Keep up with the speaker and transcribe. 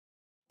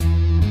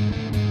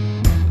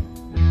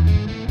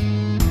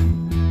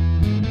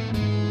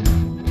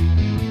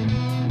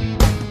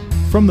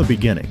From the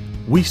beginning,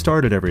 we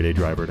started Everyday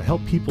Driver to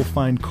help people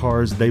find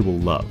cars they will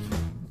love.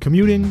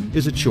 Commuting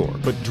is a chore,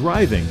 but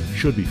driving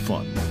should be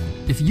fun.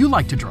 If you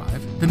like to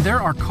drive, then there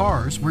are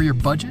cars where your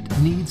budget,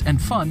 needs, and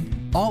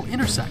fun all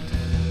intersect,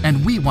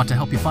 and we want to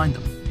help you find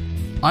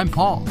them. I'm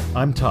Paul.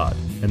 I'm Todd,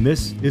 and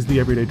this is the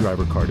Everyday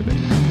Driver Car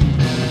Debate.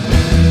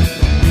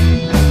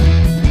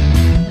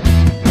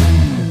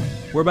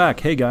 We're back.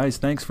 Hey guys,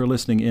 thanks for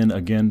listening in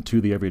again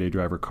to the Everyday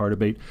Driver Car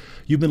Debate.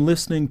 You've been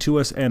listening to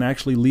us and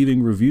actually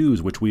leaving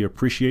reviews, which we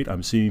appreciate.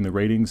 I'm seeing the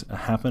ratings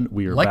happen.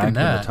 We are back in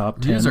the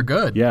top 10. Reviews are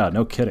good. Yeah,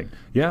 no kidding.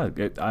 Yeah,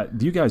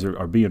 you guys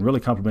are being really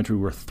complimentary.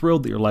 We're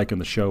thrilled that you're liking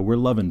the show. We're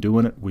loving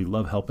doing it. We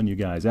love helping you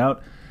guys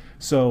out.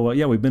 So,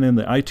 we've been in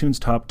the iTunes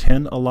top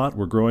 10 a lot.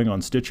 We're growing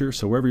on Stitcher.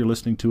 So wherever you're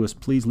listening to us,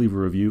 please leave a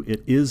review.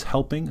 It is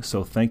helping,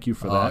 so thank you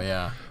for that. Oh,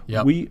 yeah.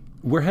 Yep.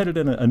 We're headed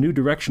in a new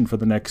direction for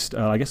the next,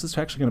 I guess it's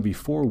actually going to be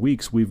 4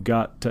 weeks. We've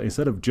got,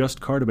 instead of just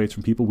car debates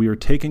from people, we are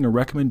taking a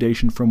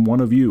recommendation from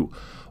one of you.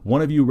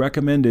 One of you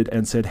recommended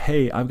and said,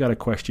 hey, I've got a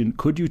question.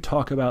 Could you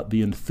talk about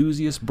the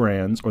enthusiast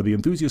brands or the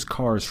enthusiast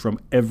cars from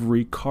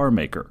every car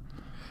maker?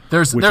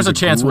 There's a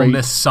chance we'll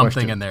miss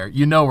something in there.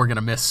 You know we're going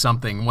to miss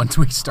something once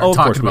we start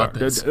talking about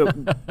this.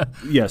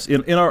 Yes,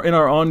 in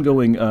our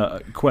ongoing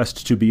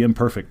quest to be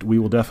imperfect, we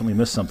will definitely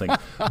miss something.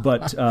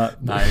 But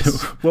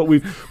nice. what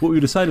we've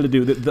decided to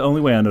do, the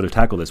only way I know to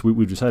tackle this,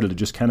 we've decided to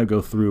just kind of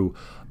go through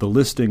the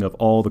listing of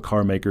all the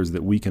car makers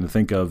that we can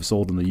think of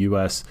sold in the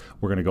U.S.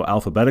 We're going to go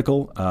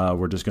alphabetical.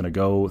 We're just going to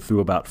go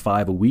through about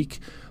 5 a week.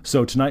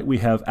 So tonight we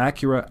have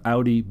Acura,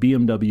 Audi,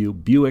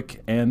 BMW,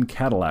 Buick, and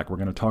Cadillac. We're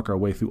going to talk our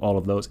way through all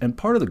of those. And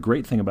part of the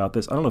great thing about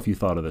this, I don't know if you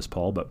thought of this,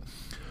 Paul, but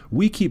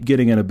we keep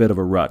getting in a bit of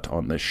a rut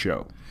on this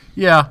show.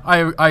 Yeah,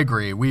 I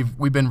agree.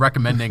 We've been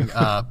recommending.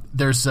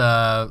 There's 2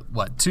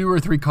 or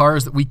 3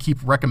 cars that we keep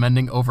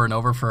recommending over and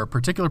over for a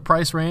particular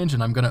price range,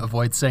 and I'm going to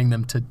avoid saying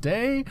them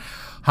today.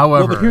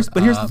 However, but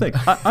here's the thing.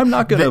 I'm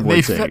not going to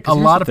avoid saying it. They fit a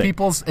lot of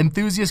people's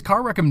enthusiast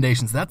car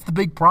recommendations. That's the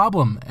big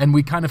problem, and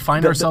we kind of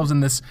find ourselves in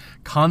this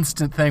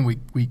constant thing.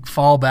 We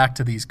fall back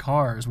to these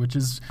cars, which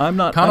is I'm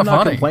not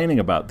complaining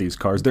about these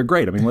cars. They're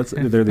great. I mean,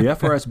 they're the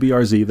FRS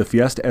BRZ, the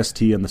Fiesta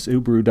ST, and the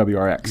Subaru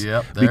WRX.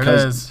 Yep, there it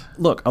is.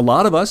 Look, a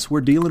lot of us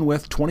were dealing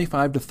with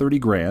 25 to 30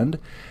 grand,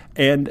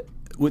 and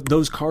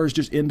those cars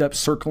just end up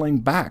circling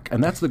back.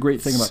 And that's the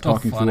great thing about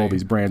talking through all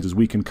these brands is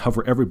we can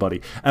cover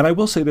everybody. And I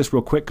will say this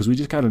real quick because we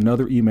just got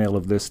another email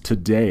of this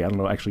today. I don't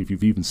know actually if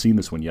you've even seen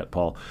this one yet,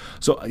 Paul.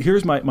 So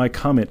here's my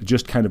comment,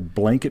 just kind of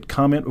blanket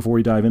comment before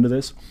we dive into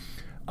this.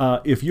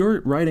 If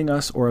you're writing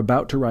us or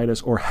about to write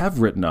us or have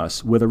written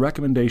us with a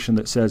recommendation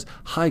that says,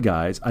 hi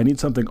guys, I need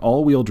something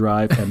all-wheel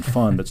drive and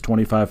fun that's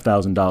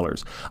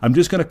 $25,000, I'm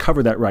just going to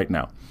cover that right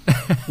now.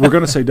 We're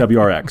going to say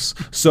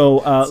WRX. So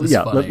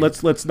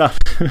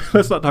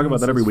let's not talk about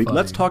that every week. Funny.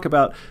 Let's talk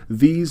about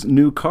these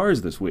new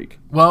cars this week.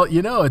 Well,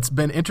 it's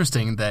been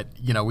interesting that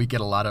we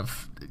get a lot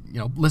of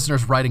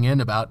listeners writing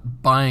in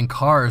about buying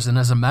cars, and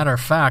as a matter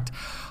of fact,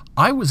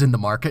 I was in the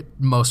market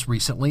most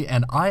recently,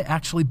 and I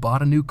actually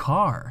bought a new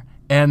car.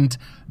 And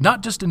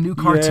not just a new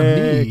car to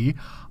me,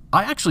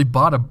 I actually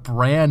bought a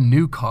brand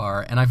new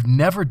car, and I've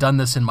never done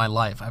this in my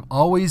life. I've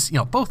always,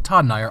 both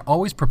Todd and I are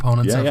always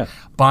proponents of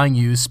buying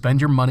used,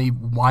 spend your money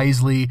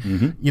wisely,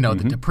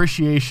 the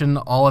depreciation,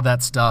 all of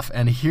that stuff.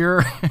 And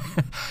here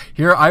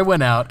I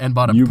went out and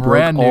bought a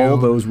brand new all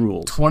those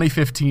rules.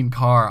 2015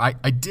 car.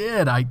 I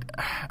did.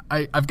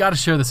 I've got to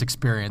share this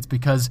experience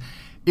because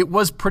it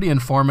was pretty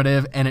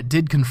informative, and it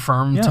did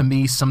confirm to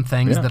me some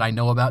things that I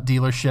know about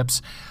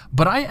dealerships.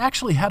 But I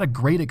actually had a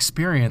great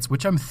experience,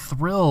 which I'm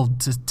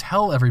thrilled to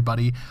tell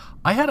everybody.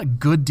 I had a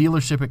good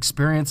dealership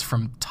experience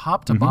from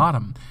top to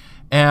bottom.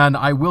 And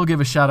I will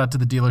give a shout out to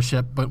the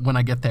dealership but when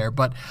I get there.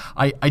 But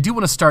I do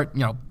want to start,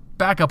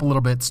 back up a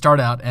little bit, start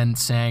out and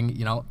saying,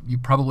 you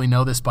probably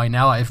know this by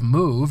now. I've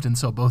moved, and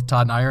so both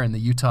Todd and I are in the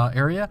Utah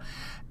area.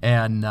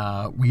 And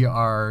we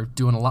are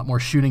doing a lot more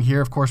shooting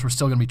here. Of course, we're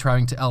still going to be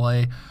traveling to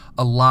LA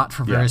a lot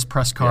for various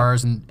press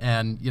cars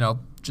and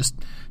just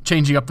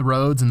changing up the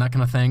roads and that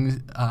kind of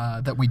thing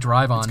that we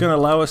drive on. It's going to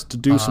allow us to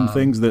do some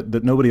things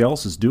that nobody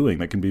else is doing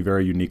that can be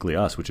very uniquely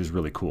us, which is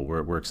really cool.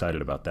 We're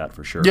excited about that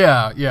for sure.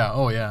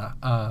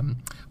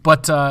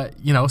 But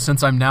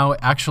since I'm now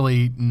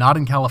actually not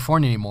in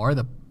California anymore,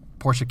 the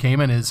Porsche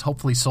Cayman is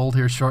hopefully sold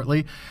here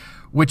shortly,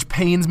 which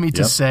pains me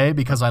to say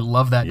because I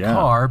love that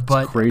car,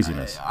 but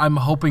craziness. I'm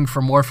hoping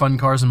for more fun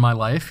cars in my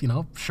life,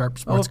 sharp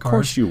sports cars. Of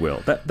course you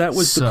will. That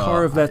was the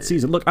car of that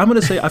season. Look, I'm going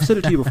to say, I've said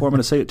it to you before, I'm going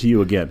to say it to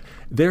you again.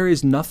 There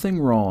is nothing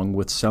wrong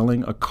with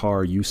selling a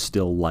car you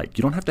still like.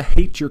 You don't have to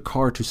hate your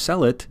car to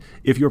sell it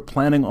if you're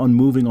planning on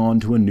moving on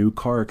to a new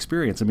car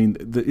experience. I mean,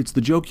 it's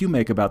the joke you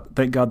make about,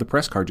 thank God the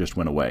press car just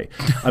went away.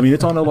 I mean,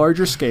 it's on a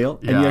larger scale,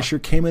 and yes, your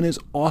Cayman is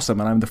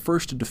awesome, and I'm the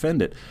first to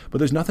defend it. But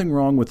there's nothing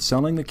wrong with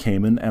selling the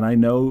Cayman, and I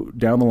know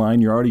down the line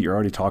you're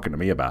already talking to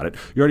me about it.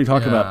 You're already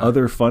talking about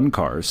other fun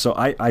cars, so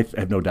I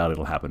have no doubt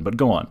it'll happen. But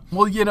go on.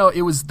 Well,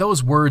 it was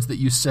those words that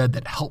you said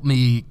that helped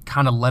me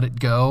kind of let it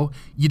go.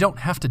 You don't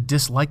have to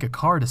dislike a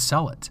car to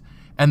sell it.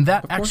 And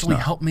that actually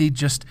helped me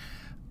just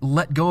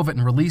let go of it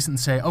and release it and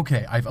say,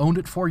 okay, I've owned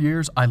it 4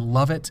 years. I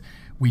love it.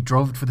 We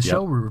drove it for the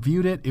show. We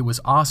reviewed it. It was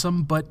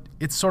awesome, but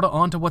it's sort of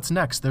on to what's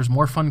next. There's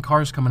more fun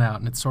cars coming out,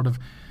 and it's sort of,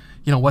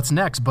 what's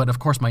next. But, of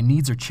course, my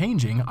needs are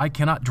changing. I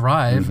cannot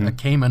drive a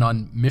Cayman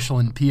on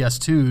Michelin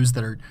PS2s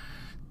that are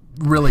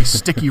really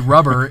sticky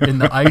rubber in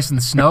the ice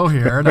and snow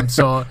here. And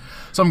so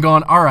I'm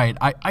going, all right,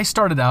 I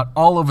started out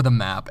all over the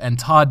map, and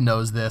Todd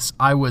knows this.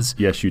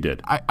 Yes, you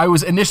did. I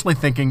was initially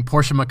thinking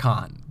Porsche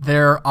Macan.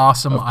 They're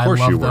awesome. I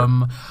love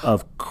them.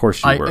 Of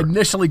course you were. I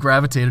initially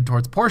gravitated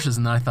towards Porsches,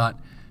 and then I thought,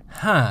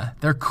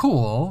 they're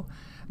cool.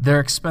 They're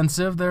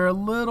expensive. They're a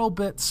little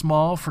bit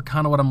small for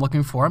kind of what I'm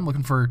looking for. I'm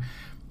looking for,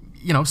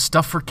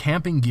 stuff for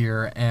camping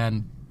gear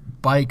and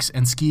bikes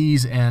and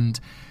skis and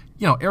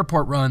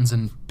airport runs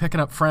and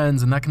picking up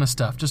friends and that kind of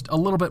stuff. Just a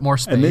little bit more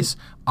space,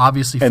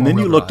 obviously. And then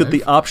you looked at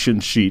the option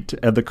sheet,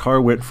 and the car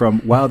went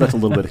from, wow, that's a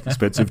little bit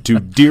expensive, to,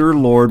 dear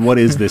Lord, what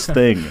is this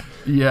thing?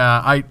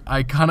 Yeah,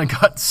 I kind of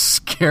got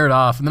scared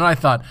off. And then I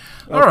thought,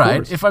 all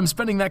right, if I'm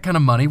spending that kind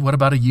of money, what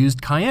about a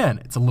used Cayenne?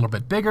 It's a little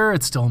bit bigger.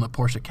 It's still in the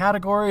Porsche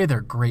category.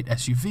 They're great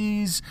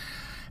SUVs.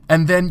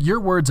 And then your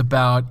words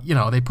about,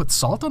 they put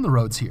salt on the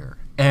roads here.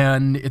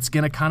 And it's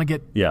going to kind of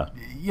get,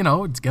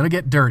 it's going to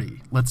get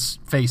dirty. Let's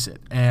face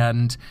it.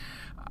 And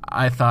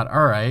I thought,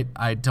 all right,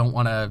 I don't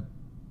want to,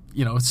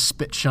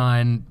 spit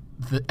shine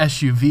the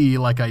SUV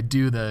like I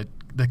do the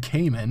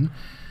Cayman.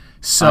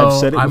 So I've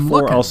said it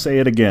before. I'll say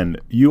it again.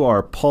 You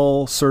are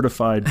Paul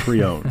certified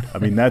pre-owned. I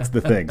mean, that's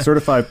the thing.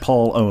 Certified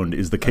Paul owned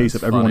is the case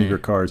of every one of your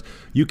cars.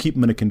 You keep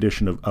them in a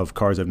condition of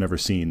cars I've never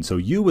seen. So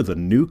you with a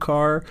new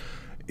car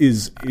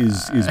is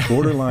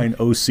borderline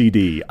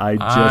OCD.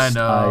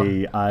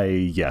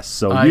 Yes.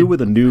 So you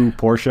with a new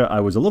Porsche, I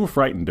was a little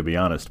frightened, to be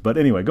honest. But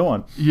anyway, go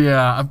on.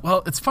 Yeah.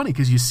 Well, it's funny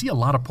because you see a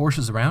lot of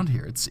Porsches around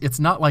here. It's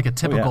not like a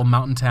typical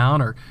mountain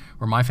town or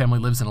where my family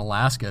lives in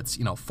Alaska. It's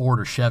Ford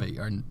or Chevy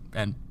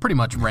and pretty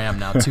much Ram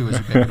now too is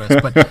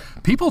ubiquitous. But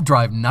people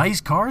drive nice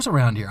cars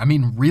around here. I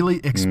mean, really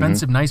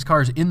expensive, nice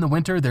cars in the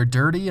winter. They're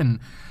dirty and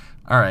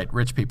all right,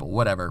 rich people,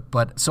 whatever.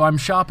 But so I'm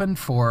shopping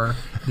for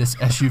this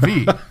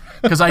SUV.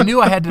 Because I knew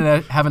I had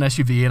to have an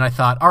SUV, and I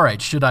thought, all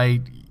right, should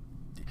I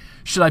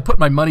put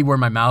my money where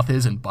my mouth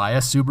is and buy a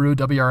Subaru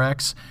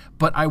WRX?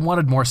 But I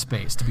wanted more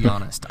space, to be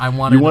honest.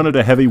 You wanted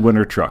a heavy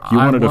winter truck. You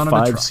wanted a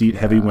 5-seat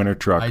heavy winter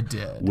truck. I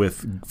did.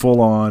 With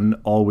full-on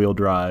all-wheel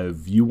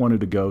drive. You wanted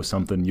to go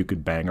something you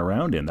could bang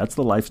around in. That's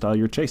the lifestyle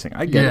you're chasing.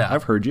 I get it.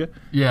 I've heard you.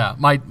 Yeah.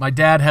 My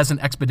dad has an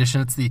Expedition.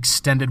 It's the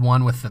extended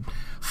one with the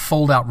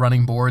fold-out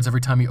running boards.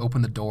 Every time you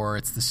open the door,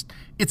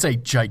 it's a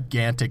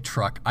gigantic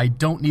truck. I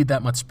don't need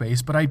that much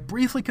space, but I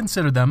briefly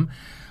considered them.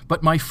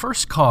 But my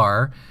first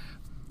car...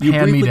 You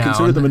briefly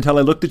considered them until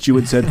I looked at you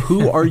and said,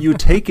 "Who are you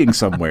taking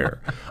somewhere?"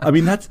 I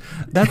mean, that's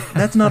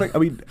not.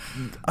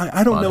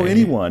 I don't know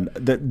anyone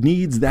that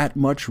needs that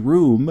much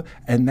room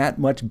and that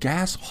much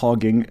gas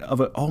hogging of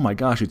a. Oh my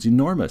gosh, it's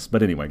enormous.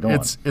 But anyway, go on.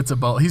 It's a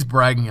boat. He's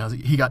bragging.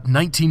 He got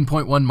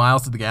 19.1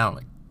 miles to the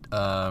gallon.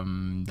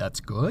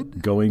 That's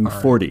good. Going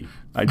 40.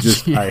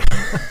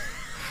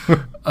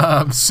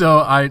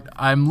 So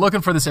I'm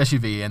looking for this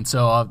SUV, and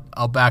so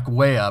I'll back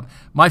way up.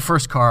 My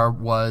first car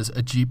was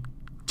a Jeep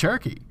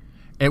Cherokee.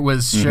 It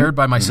was shared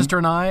by my sister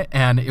and I,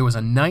 and it was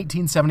a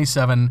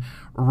 1977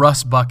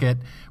 Rust Bucket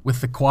with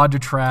the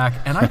Quadra-Track,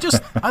 and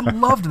I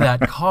loved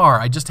that car.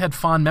 I just had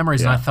fond memories,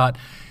 and I thought,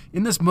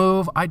 in this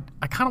move, I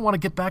kind of want to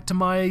get back to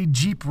my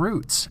Jeep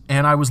roots.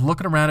 And I was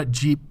looking around at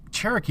Jeep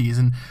Cherokees,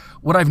 and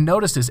what I've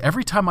noticed is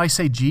every time I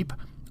say Jeep,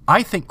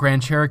 I think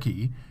Grand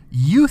Cherokee.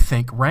 You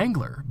think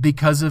Wrangler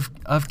because of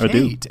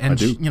Kate and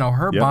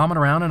her bombing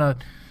around in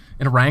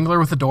a Wrangler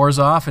with the doors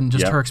off and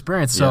just her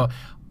experience. So.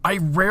 I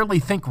rarely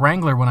think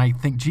Wrangler when I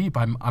think Jeep.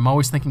 I'm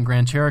always thinking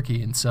Grand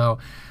Cherokee. And so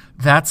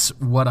that's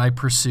what I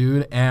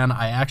pursued. And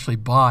I actually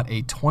bought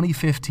a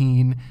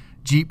 2015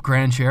 Jeep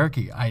Grand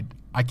Cherokee. I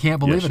can't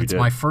believe it. It's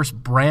my first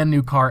brand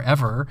new car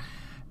ever.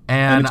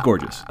 And it's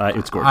gorgeous. I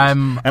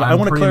want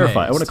to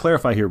clarify. I want to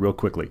clarify here real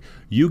quickly.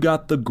 You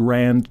got the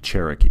Grand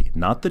Cherokee,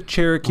 not the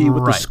Cherokee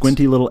with the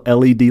squinty little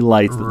LED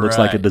lights that looks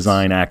like a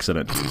design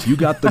accident. You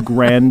got the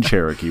Grand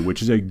Cherokee,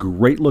 which is a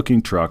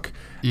great-looking truck.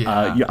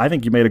 Yeah. I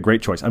think you made a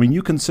great choice. I mean,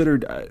 you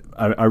considered,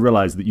 I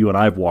realize that you and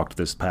I have walked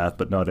this path,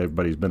 but not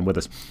everybody's been with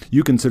us.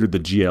 You considered the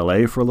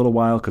GLA for a little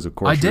while because, of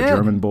course, you're a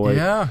German boy.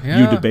 Yeah.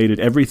 You debated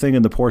everything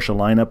in the Porsche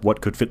lineup,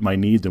 what could fit my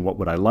needs and what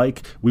would I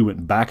like. We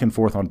went back and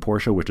forth on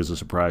Porsche, which is a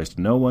surprise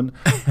to no one.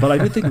 But I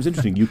did think it was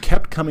interesting. You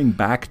kept coming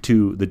back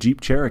to the Jeep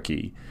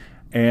Cherokee,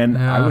 and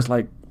I was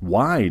like,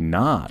 why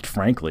not,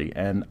 frankly?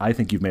 And I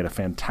think you've made a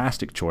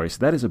fantastic choice.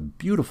 That is a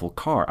beautiful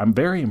car. I'm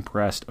very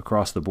impressed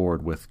across the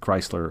board with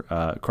Chrysler,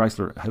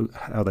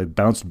 how they've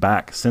bounced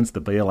back since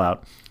the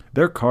bailout.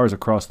 Their cars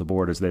across the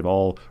board, as they've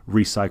all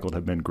recycled,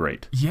 have been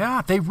great.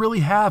 Yeah, they really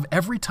have.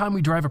 Every time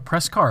we drive a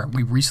press car,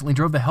 we recently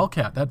drove the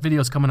Hellcat. That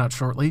video is coming out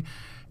shortly.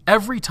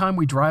 Every time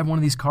we drive one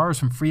of these cars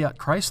from Fiat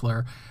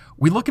Chrysler,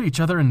 we look at each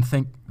other and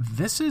think,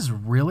 this is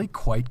really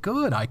quite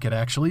good. I could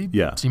actually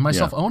see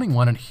myself owning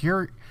one. And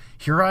here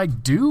here I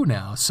do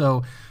now.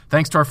 So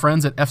thanks to our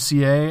friends at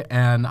FCA,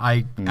 and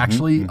I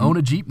actually own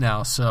a Jeep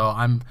now. So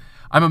I'm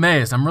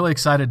amazed. I'm really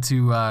excited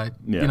to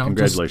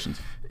congratulations.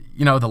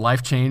 The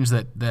life change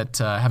that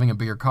having a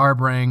bigger car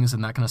brings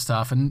and that kind of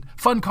stuff. And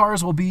fun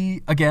cars will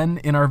be, again,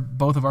 in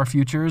both of our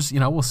futures.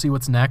 We'll see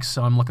what's next,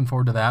 so I'm looking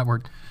forward to that. We're,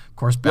 of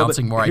course,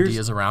 bouncing more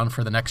ideas around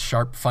for the next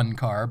sharp, fun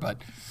car. But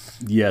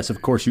yes,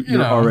 of course,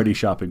 you're already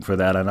shopping for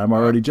that, and I'm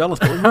already jealous.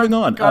 But moving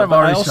on,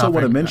 I also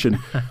want to mention,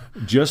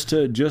 just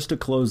to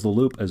close the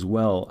loop as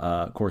well,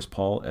 of course,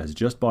 Paul has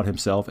just bought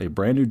himself a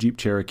brand new Jeep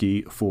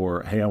Cherokee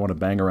for, hey, I want to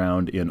bang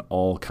around in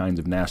all kinds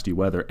of nasty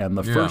weather. And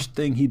the first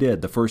thing he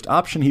did, the first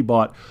option he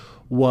bought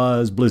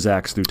was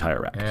Blizzaks through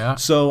Tire Rack. Yeah.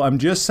 So I'm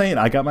just saying,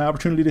 I got my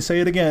opportunity to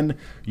say it again.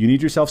 You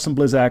need yourself some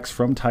Blizzaks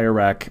from Tire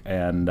Rack,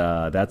 and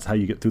that's how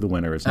you get through the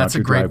winter. It's not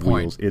your drive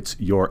wheels. It's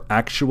your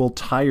actual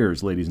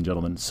tires, ladies and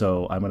gentlemen.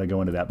 So I'm going to go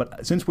into that.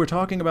 But since we're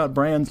talking about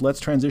brands, let's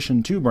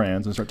transition to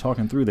brands and start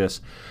talking through this.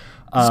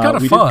 It's kind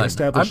of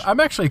fun. I'm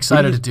actually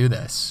excited to do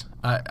this.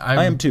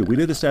 I am too. We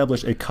did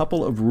establish a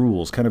couple of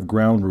rules, kind of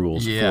ground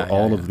rules for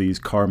all of these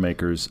car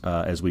makers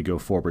as we go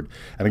forward.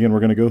 And again,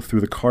 we're going to go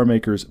through the car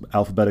makers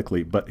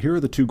alphabetically, but here are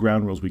the two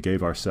ground rules we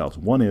gave ourselves.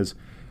 One is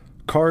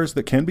cars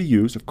that can be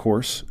used, of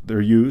course, they're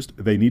used.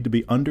 They need to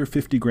be under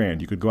 50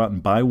 grand. You could go out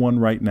and buy one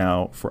right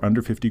now for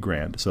under 50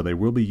 grand, so they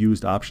will be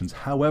used options.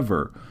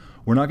 However,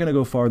 we're not going to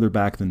go farther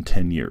back than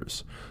 10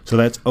 years. So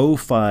that's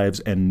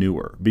 05s and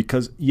newer.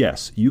 Because,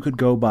 yes, you could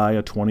go buy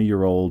a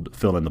 20-year-old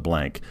fill in the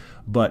blank,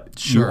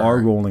 but you are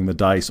rolling the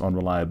dice on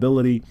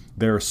reliability.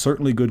 There are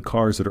certainly good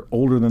cars that are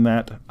older than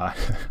that.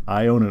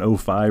 I own an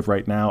 05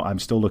 right now. I'm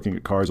still looking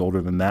at cars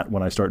older than that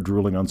when I start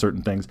drooling on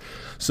certain things.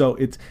 So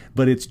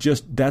it's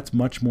just, that's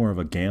much more of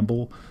a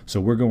gamble.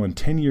 So we're going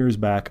 10 years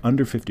back,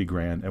 under 50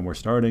 grand, and we're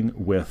starting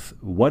with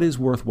what is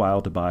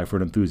worthwhile to buy for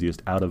an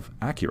enthusiast out of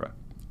Acura.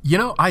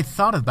 I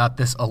thought about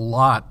this a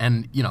lot,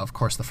 and, of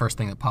course, the first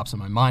thing that pops in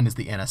my mind is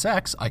the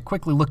NSX. I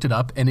quickly looked it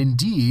up, and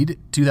indeed,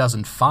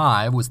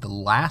 2005 was the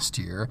last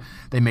year.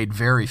 They made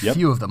very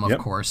few of them, of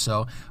course.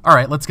 So, all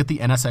right, let's get the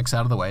NSX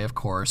out of the way, of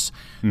course.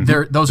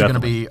 Those are going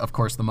to be, of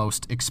course, the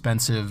most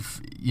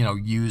expensive,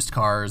 used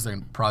cars.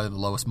 They're probably the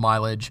lowest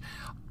mileage.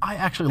 I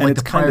actually like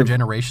the prior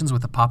generations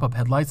with the pop-up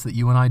headlights that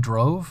you and I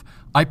drove.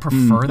 I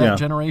prefer that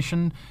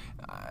generation.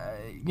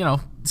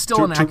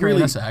 Still an Acura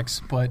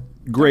NSX, but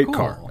great cool.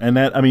 car. And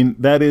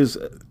that is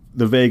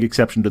the vague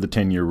exception to the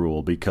 10-year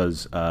rule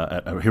because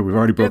here we've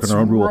already broken our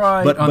own rule.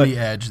 But on the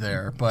edge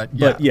there, but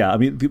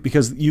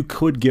because you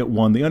could get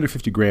one. The under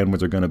 50 grand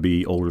ones are going to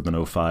be older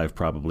than 05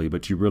 probably,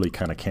 but you really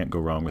kind of can't go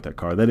wrong with that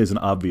car. That is an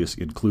obvious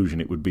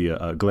inclusion. It would be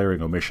a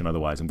glaring omission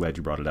otherwise. I'm glad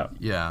you brought it up.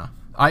 Yeah.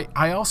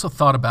 I also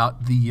thought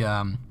about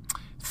the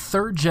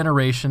third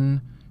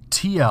generation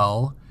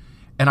TL.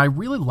 And I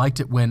really liked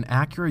it when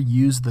Acura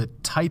used the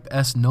Type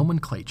S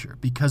nomenclature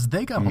because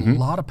they got a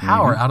lot of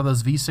power out of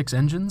those V6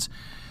 engines.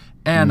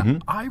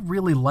 And I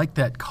really like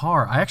that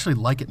car. I actually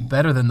like it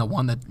better than the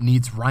one that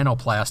needs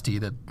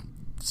rhinoplasty, the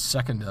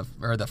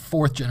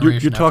fourth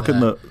generation.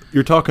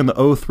 You're talking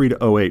the 03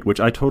 to 08, which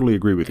I totally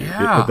agree with you.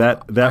 Yeah,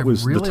 that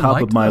was really the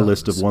top of my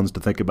list of ones to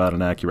think about in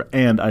Acura,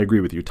 and I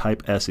agree with you.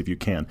 Type S if you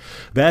can.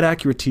 That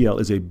Acura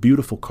TL is a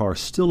beautiful car,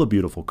 still a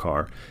beautiful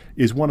car.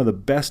 Is one of the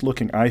best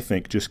looking, I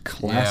think, just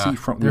classy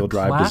front-wheel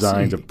drive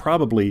designs of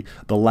probably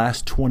the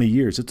last 20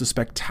 years. It's a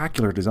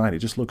spectacular design. It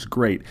just looks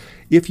great.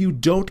 If you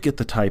don't get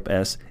the Type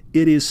S,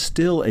 it is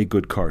still a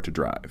good car to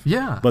drive.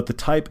 Yeah. But the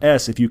Type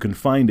S, if you can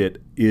find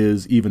it,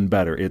 is even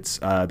better. It's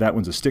that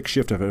one's a stick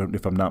shift,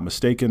 if I'm not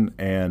mistaken,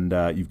 and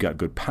you've got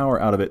good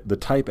power out of it. The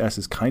Type S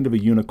is kind of a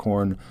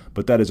unicorn,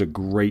 but that is a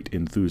great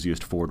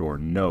enthusiast four-door,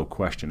 no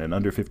question. And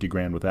under 50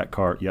 grand with that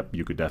car, yep,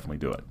 you could definitely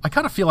do it. I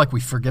kind of feel like we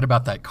forget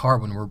about that car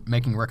when we're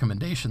making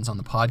recommendations on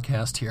the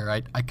podcast here.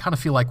 I kind of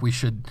feel like we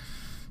should,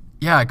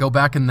 go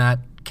back in that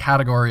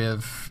category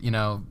of,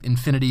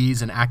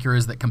 Infinitis and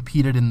Acuras that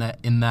competed in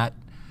that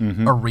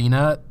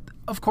arena.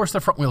 Of course,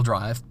 they're front-wheel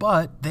drive,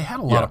 but they had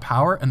a lot of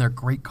power, and they're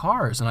great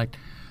cars. And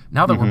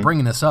now that we're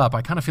bringing this up,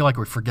 I kind of feel like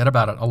we forget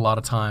about it a lot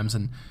of times.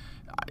 And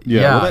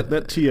well,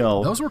 that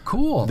TL, those were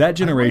cool. That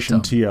generation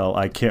TL,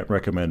 I can't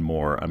recommend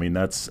more. I mean,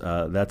 that's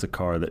a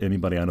car that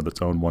anybody I know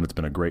that's owned one. It's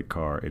been a great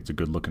car. It's a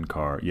good-looking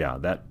car. Yeah,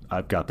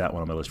 I've got that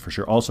one on my list for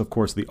sure. Also, of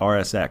course, the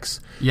RSX.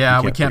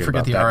 Yeah, we can't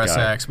forget the RSX.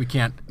 Guy. We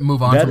can't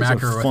move on from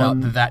Acura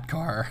without that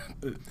car.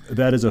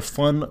 That is a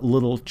fun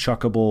little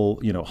chuckable,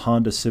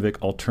 Honda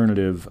Civic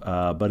alternative,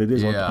 but it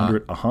is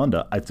under a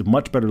Honda. It's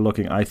much better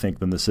looking, I think,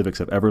 than the Civics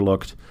have ever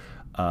looked.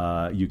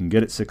 You can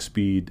get it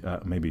 6-speed,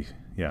 maybe.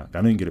 Yeah,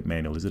 I didn't get it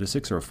manual. Is it a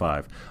 6 or a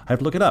 5? I have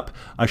to look it up.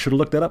 I should have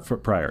looked that up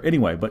prior.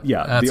 Anyway, but the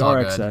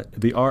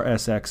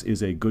RSX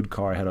is a good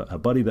car. I had a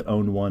buddy that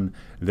owned one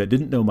that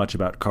didn't know much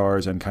about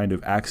cars and kind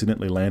of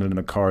accidentally landed in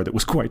a car that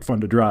was quite fun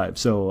to drive.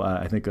 So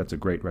I think that's a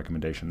great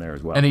recommendation there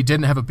as well. And he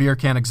didn't have a beer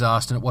can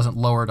exhaust, and it wasn't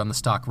lowered on the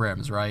stock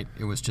rims, right?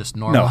 It was just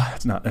normal.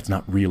 No, it's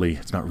not really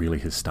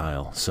his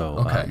style. So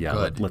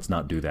let's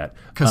not do that.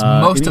 Because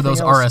most of those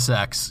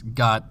RSX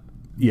got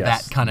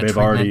that kind of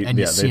treatment, and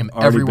you see them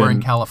everywhere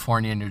in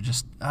California, and you're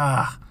just,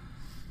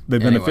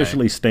 They've been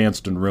officially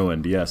stanced and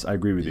ruined. Yes, I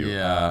agree with you.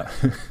 Yeah.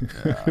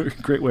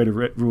 Great way to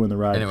ruin the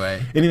ride.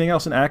 Anyway. Anything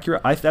else in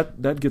Acura?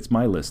 That gets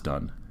my list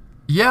done.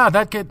 Yeah,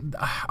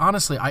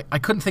 honestly, I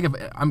couldn't think of.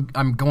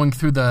 I'm going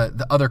through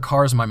the other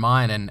cars in my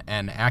mind,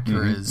 and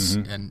Acura is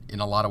in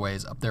a lot of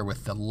ways up there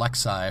with the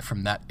Lexi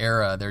from that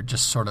era. They're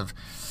just sort of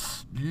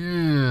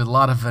a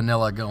lot of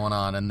vanilla going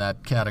on in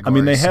that category. I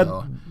mean, they had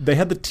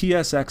the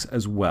TSX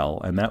as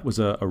well, and that was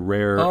a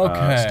rare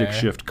stick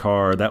shift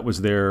car. That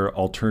was their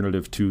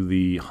alternative to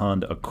the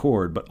Honda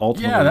Accord, but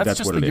ultimately that's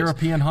just what the it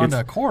European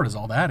Honda Accord is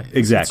all that is.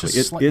 Exactly, it's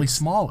just slightly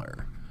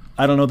smaller.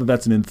 I don't know that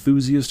that's an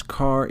enthusiast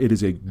car. It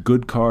is a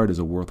good car. It is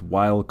a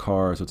worthwhile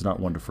car, so it's not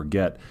one to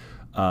forget.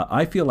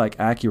 I feel like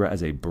Acura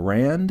as a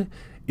brand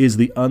is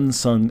the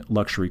unsung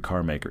luxury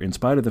car maker. In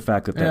spite of the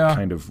fact that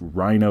kind of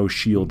rhino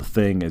shield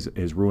thing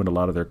has ruined a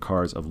lot of their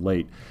cars of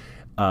late,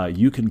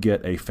 you can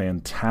get a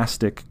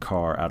fantastic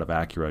car out of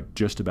Acura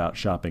just about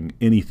shopping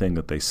anything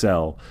that they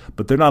sell,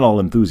 but they're not all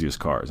enthusiast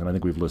cars, and I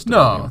think we've listed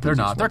No, they're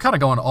not. Ones. They're kind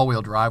of going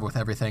all-wheel drive with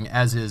everything,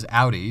 as is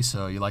Audi,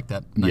 so you like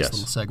that nice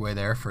little segue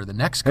there for the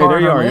next car. Hey, there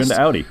you are. List, you're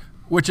into Audi.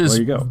 Which is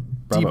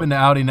deep into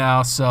Audi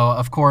now, so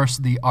of course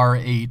the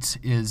R8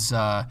 is...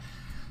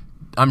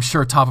 I'm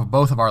sure top of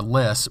both of our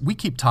lists. We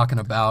keep talking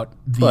about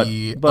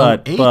the 08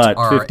 R8.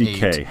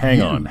 50K.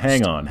 Hang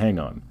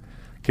on.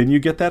 Can you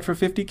get that for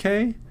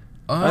 50K?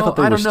 I thought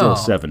they were still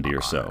 70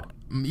 or so.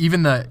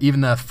 Even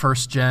the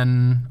first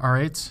gen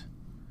R8s.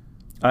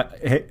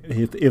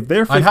 If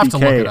they're 50K, I'd have to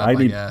look it up,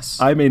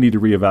 I may need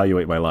to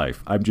reevaluate my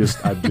life. I'm just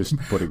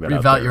putting that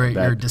out there. Reevaluate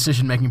your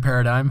decision making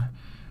paradigm.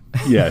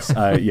 Yes.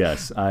 I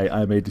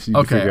may just need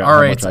to figure out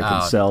how much I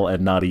can sell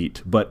and not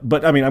eat.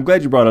 But I mean, I'm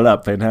glad you brought it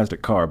up.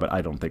 Fantastic car, but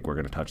I don't think we're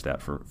going to touch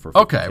that for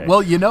 50K. Okay.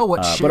 Well, you know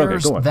what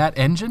shares that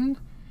engine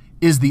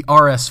is the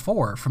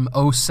RS4 from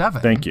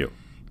 07. Thank you.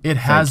 It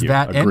has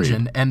that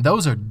engine, and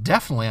those are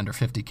definitely under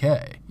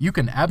 50K. You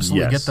can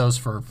absolutely get those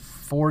for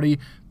 40,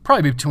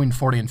 probably between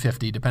 40 and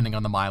 50, depending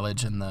on the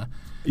mileage and the.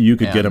 You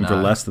could get them for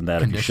less than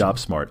that if you shop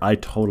smart.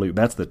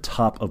 That's the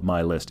top of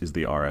my list is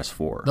the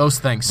RS4. Those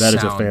things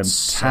sound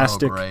so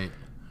great.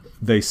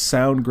 They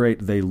sound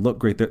great. They look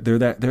great. They're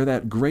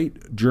that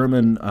great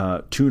German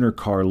tuner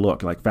car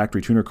look, like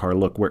factory tuner car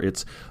look, where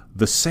it's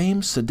the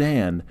same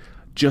sedan,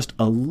 just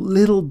a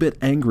little bit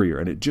angrier,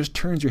 and it just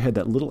turns your head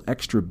that little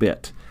extra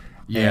bit.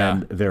 Yeah,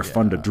 and they're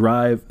fun to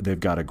drive. They've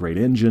got a great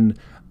engine,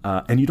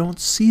 and you don't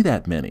see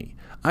that many.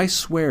 I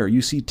swear,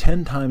 you see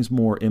 10 times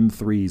more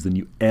M3s than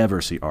you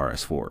ever see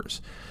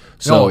RS4s.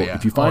 So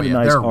if you find a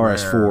nice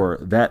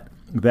RS4,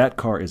 that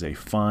car is a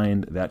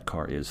find. That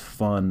car is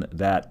fun.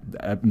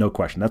 That no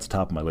question. That's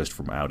top of my list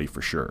from Audi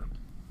for sure.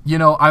 You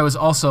know, I was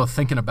also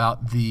thinking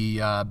about the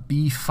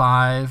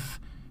B5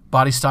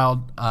 body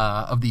style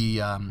of the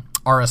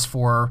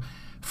RS4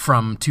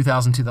 from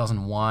 2000,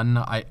 2001.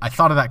 I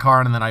thought of that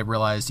car, and then I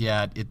realized,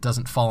 it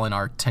doesn't fall in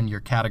our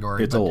 10-year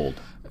category. It's old.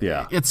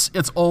 Yeah,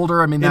 it's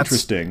older. I mean, that's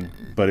interesting,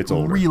 but it's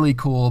older. Really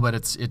cool, but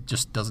it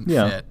just doesn't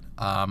fit.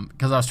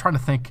 Because I was trying to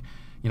think,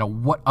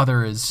 what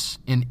other is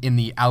in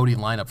the Audi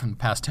lineup from the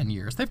past 10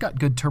 years. They've got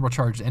good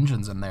turbocharged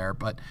engines in there,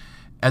 but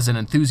as an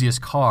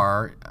enthusiast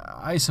car,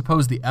 I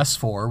suppose the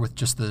S4 with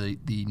just the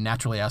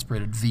naturally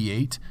aspirated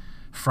V8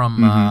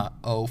 from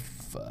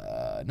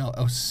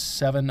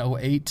 07,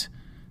 08,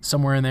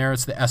 somewhere in there.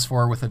 It's the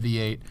S4 with a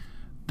V8.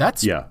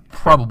 That's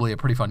probably a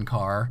pretty fun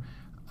car.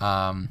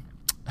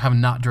 Have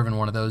not driven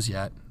one of those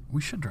yet. We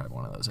should drive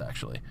one of those,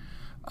 actually.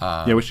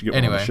 We should get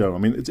one on the show. I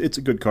mean, it's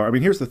a good car. I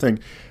mean, here's the thing.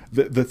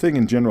 The thing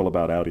in general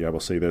about Audi, I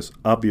will say this.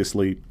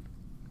 Obviously,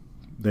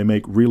 they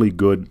make really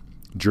good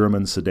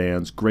German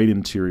sedans, great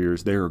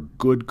interiors. They are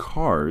good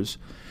cars.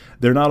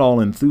 They're not all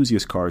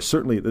enthusiast cars.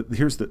 Certainly,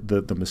 here's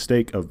the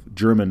mistake of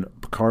German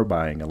car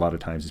buying a lot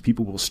of times is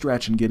people will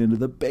stretch and get into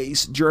the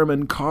base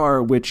German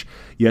car, which,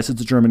 yes,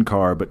 it's a German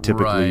car, but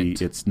typically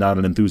it's not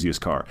an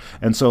enthusiast car.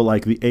 And so,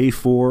 like the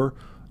A4,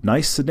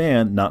 nice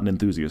sedan, not an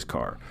enthusiast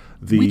car.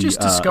 We just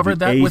discovered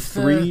that A3, with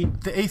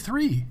the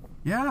A3.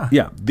 Yeah.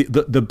 Yeah.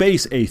 The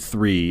base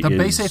A3 The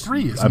base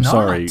A3 is I'm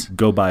sorry,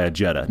 go buy a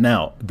Jetta.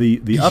 Now,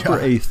 the upper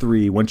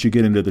A3, once you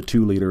get into the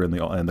 2-liter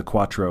and the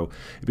Quattro,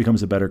 it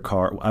becomes a better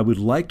car. I would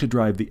like to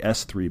drive the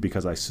S3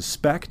 because I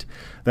suspect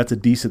that's a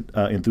decent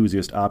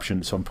enthusiast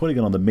option. So I'm putting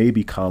it on the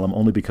maybe column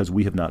only because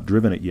we have not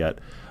driven it yet.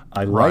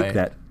 I like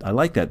that. I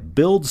like that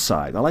build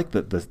size. I like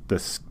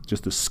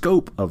just the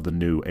scope of the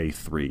new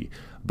A3.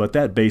 But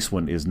that base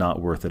one is not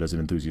worth it as an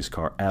enthusiast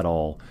car at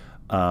all.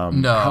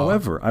 No.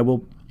 However, I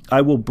will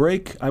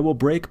break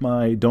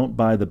my don't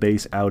buy the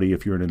base Audi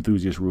if you're an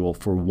enthusiast rule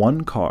for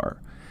one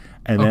car,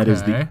 and that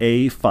is the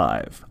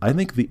A5. I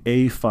think the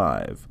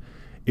A5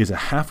 is a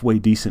halfway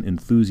decent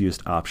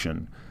enthusiast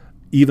option,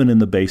 even in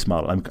the base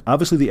model.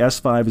 Obviously, the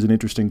S5 is an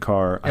interesting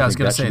car. Yeah, I was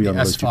going to say the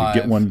S5. You can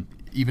get one,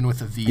 even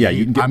with a V8. Yeah,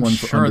 you can get one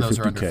for under 50K. I'm sure those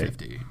are under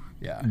 50.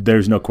 Yeah,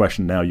 there's no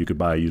question now you could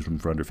buy a used one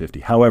for under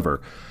 50.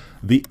 However,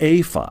 the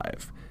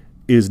A5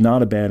 is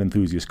not a bad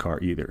enthusiast car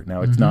either.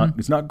 Now it's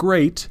not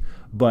great,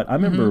 but I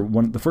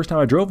remember the first time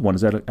I drove one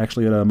is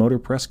actually at a Motor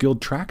Press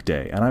Guild track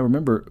day, and I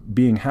remember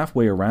being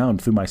halfway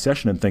around through my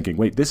session and thinking,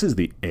 wait, this is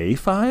the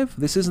A5?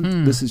 This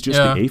is just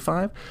the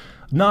A5?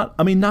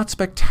 Not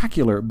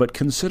spectacular, but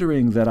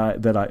considering that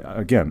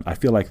I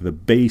feel like the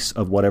base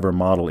of whatever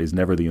model is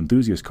never the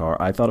enthusiast car,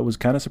 I thought it was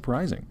kind of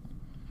surprising.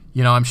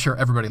 You know, I'm sure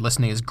everybody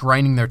listening is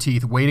grinding their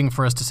teeth, waiting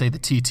for us to say the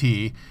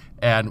TT.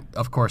 And,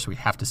 of course, we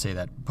have to say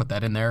that, put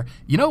that in there.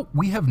 You know,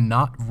 we have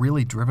not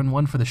really driven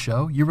one for the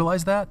show. You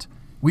realize that?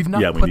 We've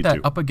not put that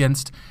up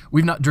against,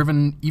 we've not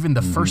driven even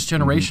the first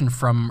generation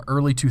from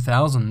early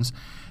 2000s.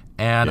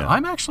 And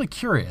I'm actually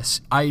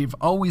curious. I've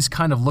always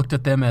kind of looked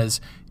at them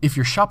as, if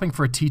you're shopping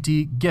for a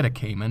TT, get a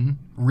Cayman.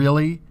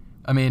 Really?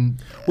 I mean...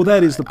 Well,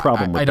 that is the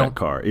problem with that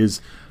car,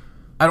 is...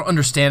 I don't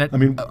understand it. I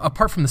mean,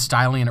 apart from the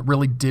styling, and it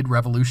really did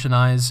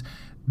revolutionize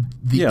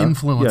the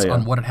influence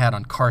on what it had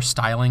on car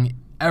styling.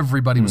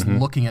 Everybody was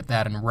looking at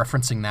that and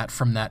referencing that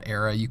from that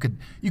era. You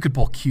could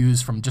pull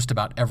cues from just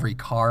about every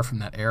car from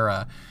that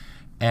era,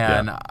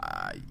 and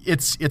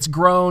it's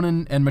grown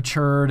and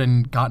matured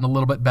and gotten a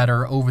little bit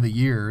better over the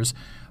years.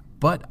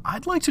 But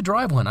I'd like to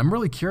drive one. I'm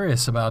really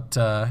curious about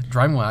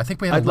driving one. I think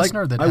we had a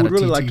listener that had a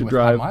TT with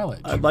high mileage.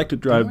 I'd like to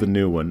drive the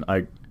new one.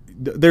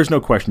 There's no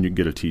question you can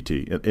get a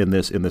TT in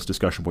this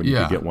discussion point. You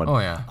can get one. Oh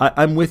yeah.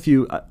 I'm with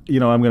you.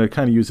 I'm going to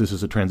kind of use this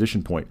as a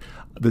transition point.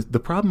 The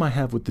problem I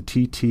have with the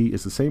TT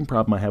is the same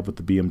problem I have with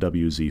the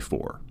BMW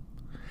Z4,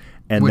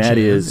 and which that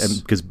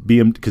is because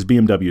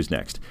BMW is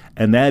next,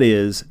 and that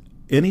is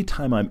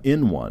anytime I'm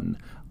in one,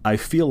 I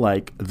feel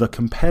like the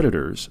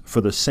competitors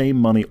for the same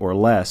money or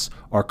less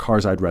are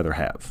cars I'd rather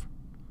have.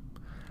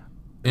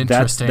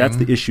 Interesting. That's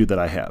the issue that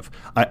I have.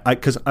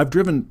 Because I've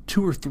driven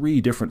 2 or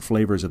 3 different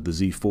flavors of the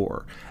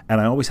Z4, and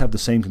I always have the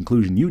same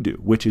conclusion you do,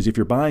 which is if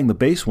you're buying the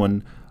base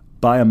one,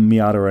 buy a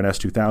Miata or an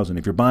S2000.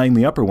 If you're buying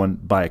the upper one,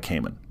 buy a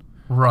Cayman.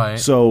 Right.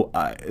 So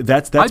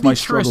that's my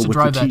struggle with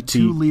the TT. I'd be curious to drive that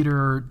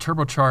 2-liter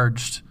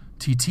turbocharged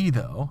TT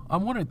though.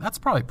 I'm wondering, that's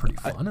probably pretty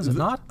fun, is it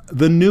not?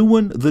 The new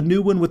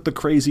one with the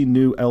crazy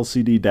new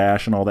LCD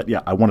dash and all that.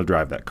 Yeah, I want to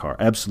drive that car.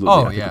 Absolutely.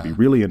 I think it'd be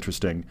really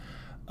interesting.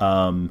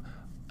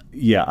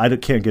 I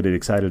can't get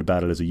excited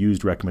about it as a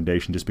used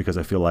recommendation just because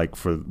I feel like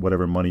for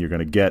whatever money you're going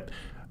to get,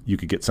 you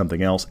could get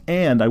something else.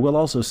 And I will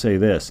also say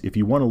this. If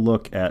you want to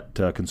look at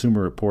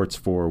Consumer Reports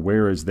for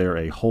where is there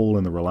a hole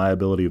in the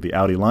reliability of the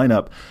Audi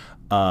lineup,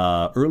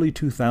 early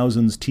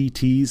 2000s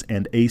TTs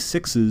and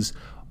A6s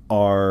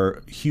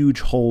are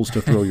huge holes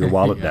to throw your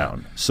wallet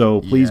down.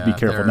 So please be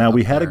careful. Now,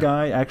 we had a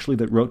guy actually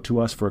that wrote to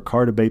us for a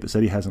car debate that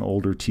said he has an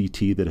older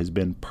TT that has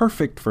been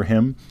perfect for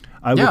him.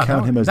 I will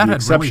count him as the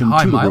exception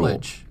to the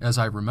rule. As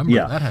I remember.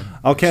 Yeah,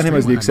 I'll count him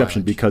as the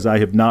exception because I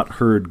have not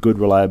heard good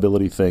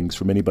reliability things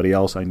from anybody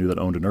else I knew that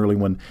owned an early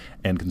one.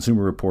 And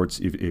Consumer Reports,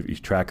 if you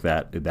track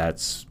that,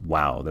 that's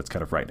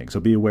kind of frightening. So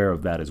be aware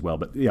of that as well.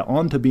 But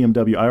on to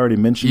BMW. I already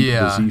mentioned the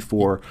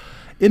Z4.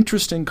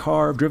 Interesting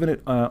car. I've driven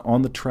it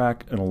on the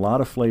track in a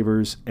lot of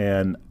flavors,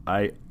 and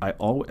I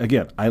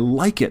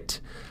like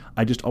it.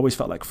 I just always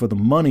felt like for the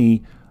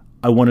money,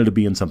 I wanted to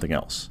be in something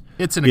else.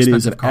 It's an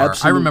expensive car.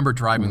 I remember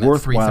driving that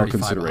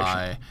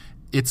 335i.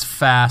 It's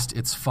fast.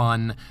 It's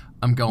fun.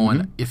 I'm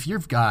going, if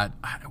you've got,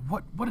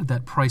 what did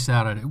that price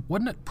out at?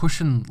 Wasn't it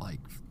pushing like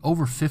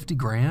over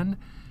 $50,000?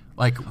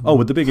 Like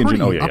with the big engine.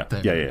 Oh yeah.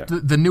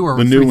 The newer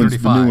the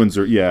 335. The new ones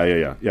are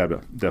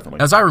definitely.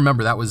 As I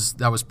remember, that was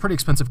a pretty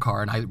expensive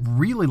car, and I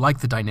really like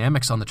the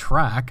dynamics on the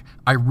track.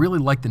 I really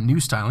like the new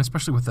styling,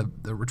 especially with the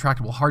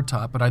retractable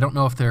hardtop. But I don't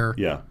know if they're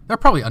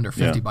probably under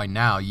 50 by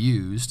now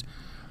used.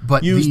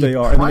 But used they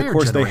are, and then of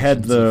course they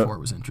had the Z4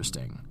 was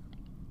interesting.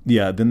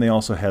 Yeah, then they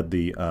also had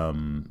the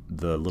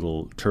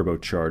little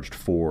turbocharged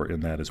 4 in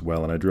that as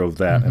well, and I drove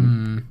that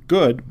and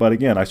good. But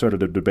again, I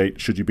started to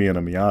debate should you be in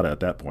a Miata at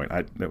that point.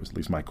 That was at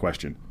least my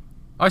question.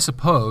 I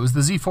suppose the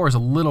Z4 is a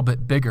little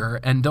bit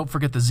bigger, and don't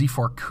forget the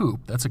Z4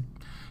 Coupe. That's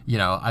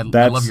I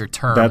love your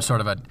term, that's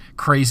sort of a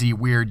crazy,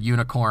 weird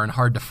unicorn,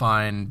 hard to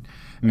find.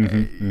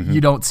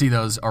 You don't see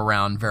those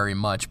around very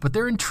much, but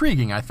they're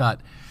intriguing. I thought.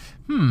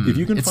 If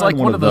you can it's find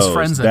like one of those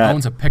friends that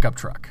owns a pickup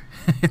truck.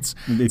 It's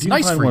if you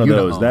nice can find for one you of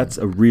those, to own. that's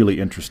a really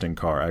interesting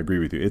car. I agree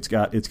with you. It's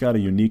got a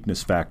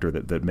uniqueness factor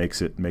that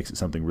makes it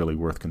something really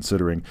worth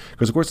considering.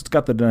 Because of course it's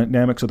got the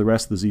dynamics of the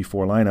rest of the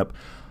Z4 lineup.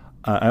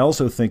 I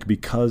also think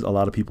because a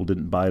lot of people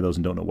didn't buy those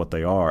and don't know what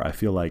they are, I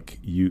feel like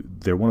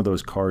they're one of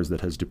those cars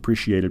that has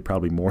depreciated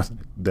probably more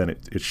than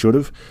it should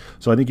have.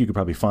 So I think you could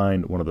probably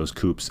find one of those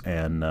coupes,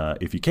 and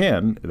if you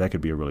can, that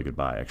could be a really good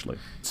buy, actually.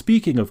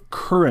 Speaking of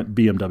current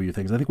BMW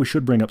things, I think we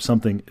should bring up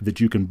something that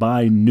you can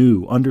buy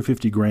new, under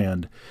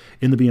 $50,000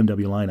 in the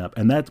BMW lineup,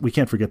 and that we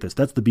can't forget this.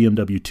 That's the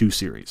BMW 2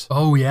 Series.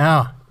 Oh,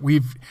 yeah.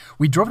 We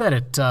drove that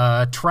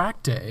at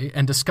Track Day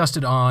and discussed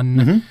it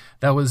on,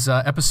 that was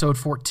episode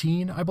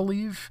 14, I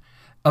believe.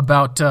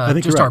 About I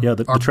think just you're right. our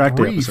the track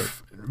day brief,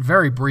 episode.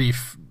 Very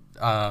brief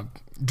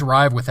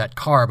drive with that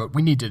car, but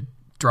we need to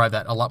drive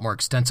that a lot more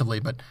extensively.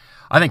 But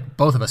I think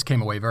both of us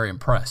came away very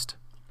impressed.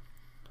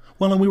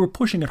 Well, and we were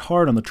pushing it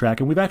hard on the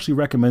track, and we've actually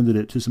recommended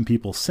it to some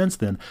people since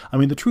then. I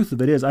mean, the truth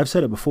of it is, I've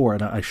said it before,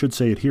 and I should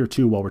say it here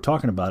too while we're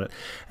talking about it,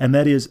 and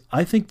that is,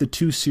 I think the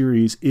 2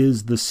 Series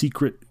is the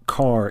secret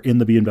car in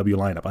the BMW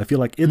lineup. I feel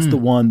like it's the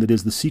one that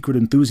is the secret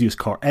enthusiast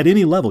car at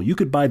any level. You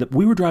could buy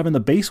we were driving the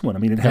base one. I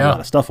mean, it had a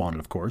lot of stuff on it,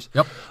 of course.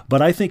 Yep.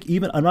 But I think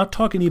I'm not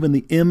talking even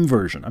the M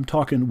version. I'm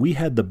talking, we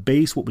had the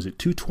base, what was it,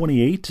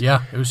 228?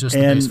 Yeah, it was just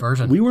the base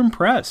version. We were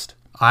impressed.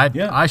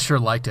 I sure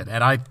liked it.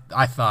 And I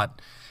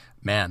thought,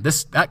 man,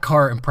 that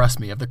car impressed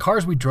me. Of the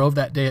cars we drove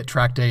that day at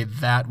track day,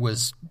 that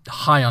was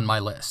high on my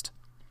list.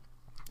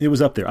 It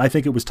was up there. I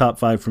think it was top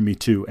 5 for me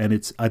too, and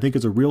I think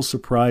it's a real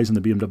surprise in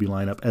the BMW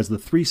lineup as the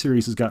 3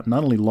 Series has gotten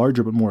not only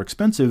larger but more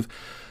expensive.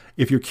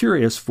 If you're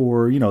curious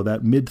for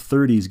that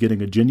mid-30s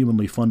getting a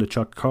genuinely fun to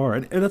chuck car,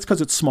 and that's because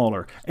it's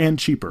smaller and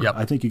cheaper. Yep.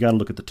 I think you got to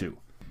look at the 2.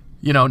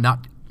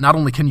 Not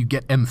only can you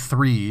get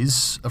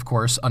M3s, of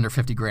course, under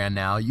 $50,000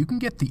 now, you can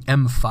get the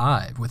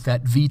M5 with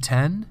that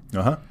V10.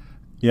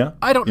 Yeah.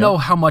 I don't know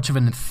how much of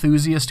an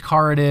enthusiast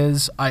car it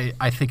is. I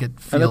think it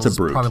feels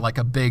probably like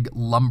a big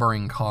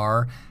lumbering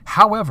car.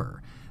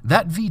 However,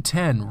 that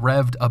V10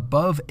 revved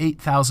above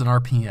 8,000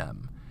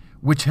 RPM,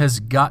 which has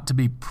got to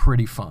be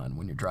pretty fun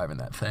when you're driving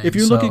that thing. If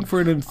you're looking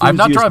for an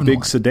enthusiast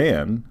big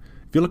sedan,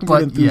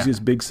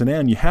 big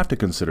sedan, you have to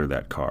consider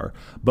that car.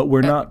 But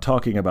we're not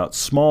talking about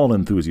small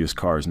enthusiast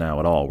cars now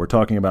at all. We're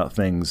talking about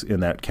things in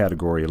that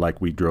category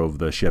like we drove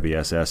the Chevy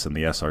SS and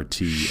the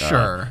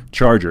SRT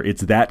Charger.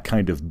 It's that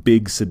kind of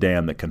big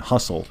sedan that can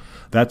hustle.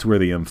 That's where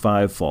the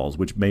M5 falls,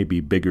 which may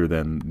be bigger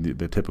than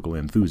the typical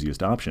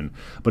enthusiast option.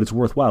 But it's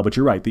worthwhile. But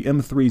you're right, the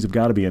M3s have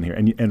got to be in here.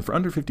 And for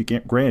under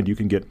 $50,000, you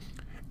can get...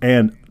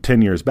 And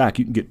 10 years back,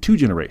 you can get 2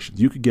 generations.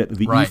 You could get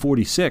the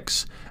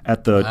E46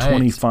 at the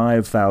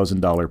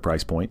 $25,000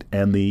 price point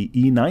and the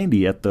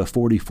E90 at the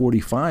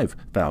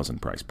 $45,000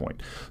 price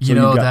point. So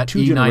you've got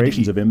 2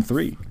 generations of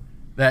M3.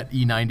 That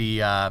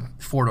E90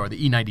 four-door,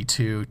 the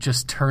E92,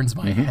 just turns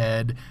my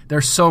head.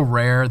 They're so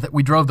rare that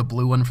we drove the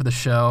blue one for the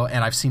show,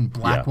 and I've seen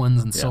black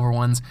ones and silver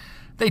ones.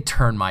 They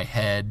turn my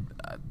head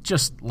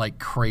just like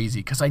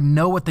crazy because I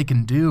know what they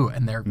can do,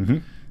 and they're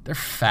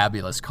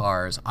fabulous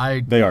cars.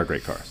 They are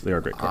great cars.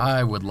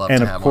 I would love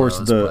to have one of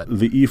those. And of course,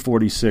 the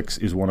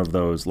E46 is one of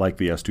those, like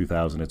the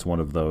S2000. It's one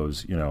of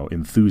those,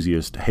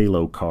 enthusiast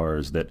halo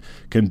cars that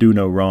can do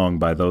no wrong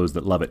by those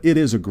that love it. It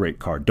is a great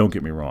car. Don't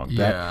get me wrong.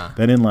 Yeah.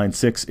 That inline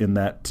 6 in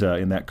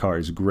that car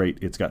is great.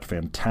 It's got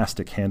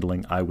fantastic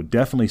handling. I would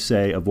definitely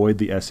say avoid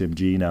the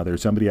SMG. Now,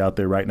 there's somebody out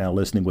there right now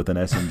listening with an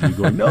SMG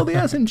going, "No, the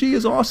SMG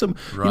is awesome.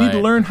 Right. You need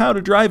to learn how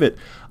to drive it."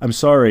 I'm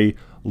sorry.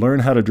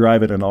 Learn how to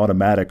drive it and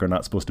automatic are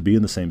not supposed to be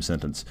in the same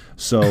sentence.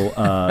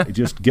 So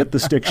just get the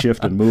stick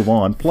shift and move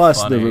on.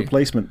 Plus, the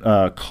replacement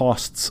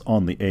costs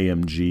on the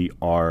AMG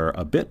are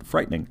a bit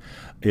frightening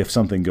if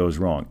something goes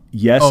wrong.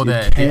 Yes,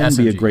 it can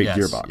be a great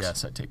gearbox.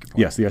 Yes, I take your point.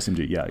 Yes, the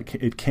SMG,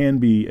 it can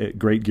be a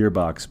great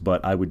gearbox,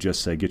 but I would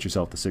just say get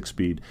yourself the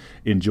 6-speed.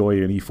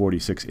 Enjoy an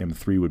E46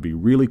 M3 would be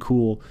really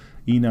cool.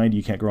 E90,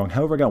 you can't go wrong.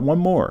 However, I got one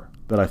more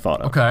that I thought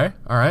of. Okay,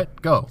 all right,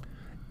 go.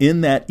 In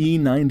that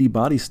E90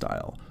 body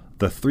style,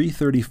 the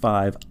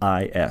 335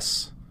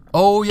 IS.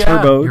 Oh, yeah,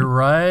 turboed, you're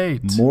right.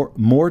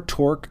 More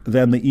torque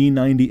than the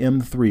E90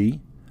 M3.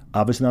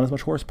 Obviously not as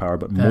much horsepower,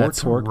 but more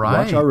torque. Right.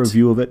 Watch our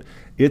review of it.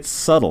 It's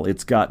subtle.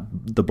 It's got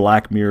the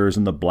black mirrors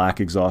and the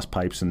black exhaust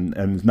pipes,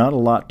 and not a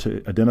lot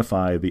to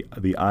identify the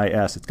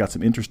IS. It's got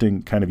some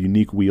interesting kind of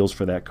unique wheels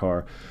for that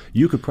car.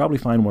 You could probably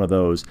find one of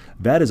those.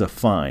 That is a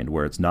find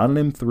where it's not an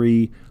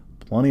M3,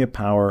 plenty of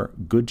power,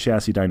 good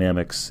chassis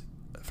dynamics.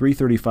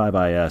 335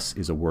 IS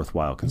is a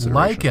worthwhile consideration.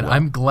 Like it. Well.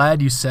 I'm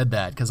glad you said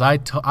that because I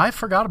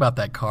forgot about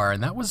that car,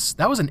 and that was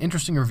an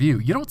interesting review.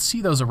 You don't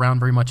see those around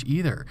very much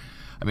either.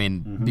 I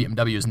mean,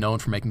 BMW is known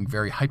for making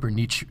very hyper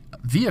niche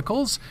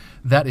vehicles.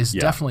 That is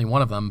definitely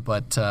one of them.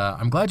 But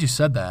I'm glad you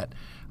said that.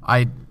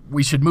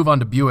 We should move on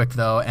to Buick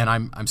though, and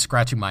I'm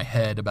scratching my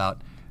head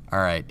about. All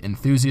right,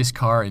 enthusiast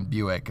car and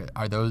Buick,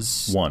 are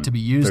those to be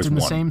used in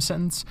the same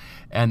sentence?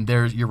 And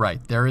you're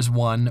right, there is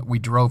one. We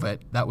drove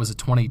it. That was a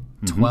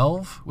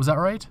 2012. Was that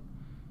right?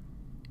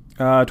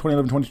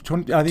 2011,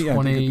 2020. I think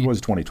it was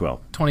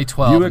 2012.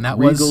 2012. Buick and that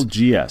Regal was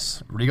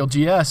GS. Regal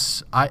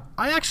GS. I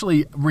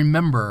actually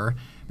remember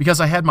because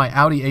I had my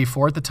Audi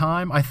A4 at the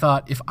time. I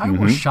thought if I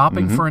were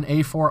shopping for an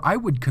A4, I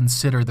would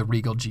consider the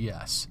Regal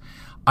GS.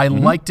 I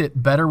liked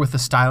it better with the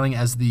styling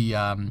as the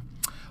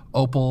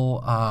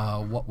Opel,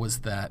 what was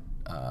that?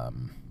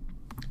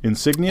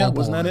 Insignia, Opel,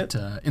 wasn't that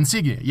it?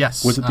 Insignia,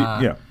 yes. Was it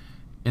yeah.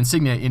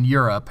 Insignia in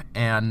Europe,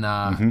 and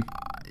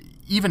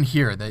even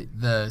here,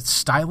 the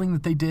styling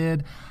that they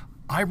did,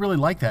 I really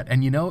like that.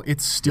 And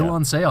it's still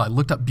on sale. I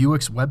looked up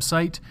Buick's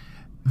website.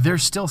 They're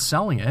still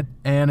selling it,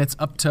 and it's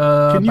up to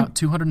about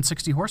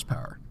 260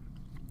 horsepower.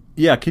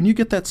 Yeah, can you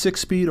get that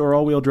 6-speed or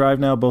all-wheel drive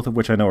now, both of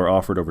which I know are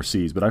offered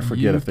overseas, but I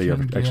forget if they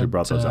ever actually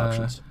brought those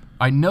options.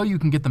 I know you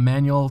can get the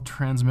manual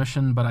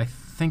transmission, but I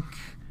think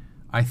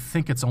I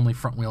think it's only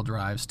front-wheel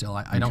drive still.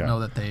 I don't know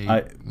that they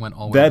went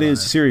all-wheel drive. That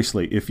is,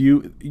 seriously, if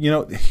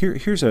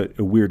here's a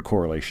weird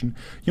correlation.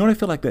 You know what I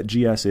feel like that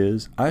GS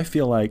is? I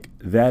feel like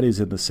that is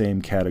in the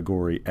same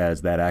category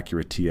as that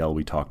Acura TL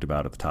we talked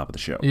about at the top of the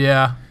show.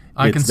 Yeah,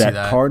 I can see that. It's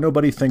that car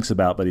nobody thinks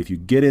about, but if you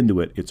get into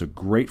it, it's a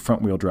great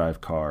front-wheel drive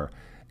car.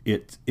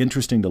 It's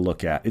interesting to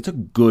look at. It's a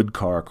good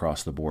car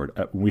across the board.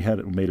 We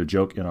made a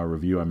joke in our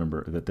review. I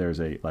remember that there's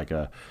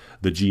the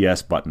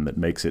GS button that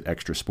makes it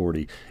extra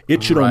sporty.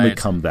 It should only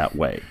come that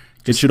way.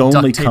 It should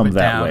only come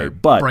that way.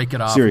 But break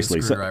it off seriously,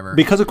 with a screwdriver.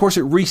 Because of course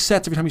it resets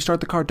every time you start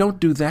the car. Don't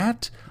do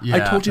that. Yeah,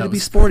 I told you to be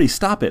sporty.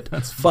 Stop it.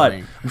 That's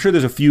funny. But I'm sure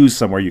there's a fuse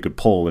somewhere you could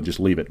pull and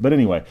just leave it. But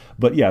anyway,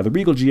 the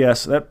Regal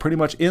GS, that pretty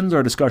much ends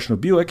our discussion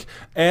of Buick,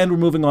 and we're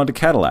moving on to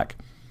Cadillac.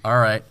 All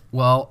right.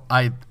 Well,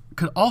 I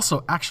could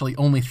also actually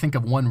only think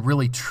of one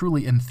really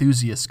truly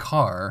enthusiast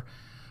car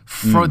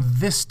for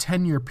this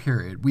 10-year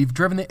period. We've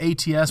driven the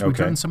ATS, we've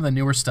driven some of the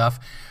newer stuff.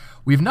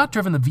 We've not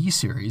driven the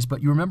V-Series,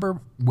 but you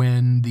remember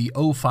when the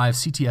 05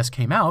 CTS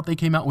came out, they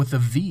came out with the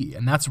V,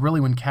 and that's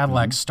really when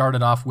Cadillac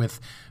started off with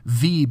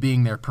V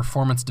being their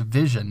performance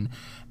division.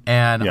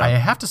 And I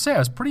have to say, I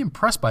was pretty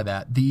impressed by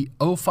that. The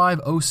 05,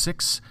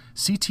 06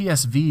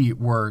 CTS V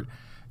were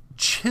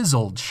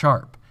chiseled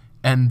sharp.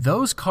 And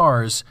those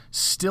cars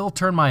still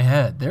turn my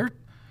head. They're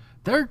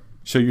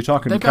So you're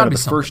talking kind of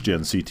the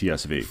first-gen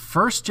CTS-V.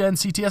 First-gen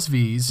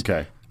CTS-Vs.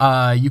 Okay.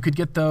 You could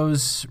get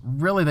those.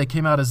 Really, they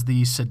came out as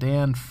the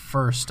sedan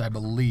first, I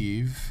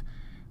believe.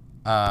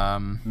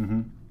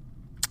 Trying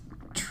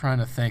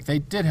to think. They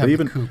did have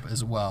a coupe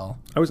as well.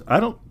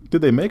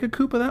 Did they make a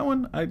coupe of that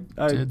one?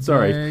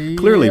 Sorry.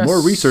 Clearly,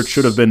 more research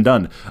should have been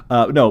done.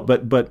 No,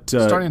 but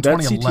starting in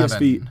that 2011.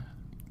 CTS-V.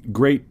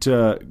 Great.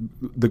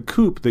 The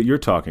coupe that you're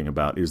talking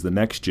about is the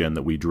next gen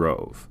that we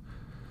drove.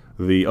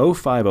 The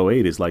 05,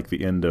 08 is like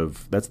the end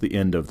of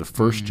the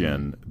first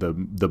gen. The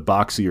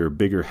boxier,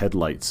 bigger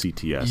headlight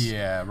CTS.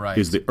 Yeah, right.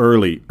 Is the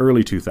early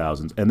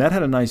 2000s, and that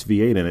had a nice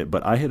V8 in it.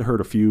 But I had heard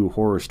a few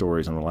horror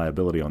stories on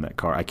reliability on that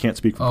car. I can't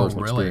speak from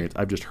personal experience.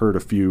 I've just heard a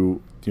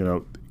few.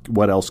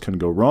 What else can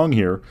go wrong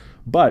here?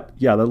 But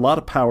yeah, there's a lot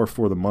of power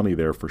for the money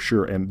there for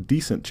sure, and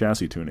decent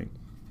chassis tuning.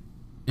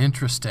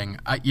 Interesting.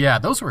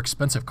 Those were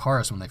expensive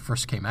cars when they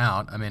first came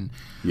out. I mean,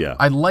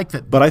 I like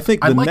that. But I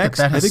think the next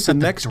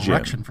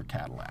direction gen for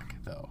Cadillac,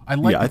 though. I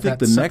think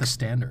that set the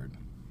standard.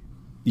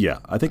 Yeah,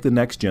 I think the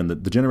next gen, the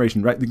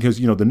generation right because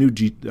the new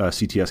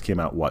CTS came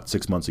out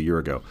 6 months, a year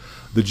ago.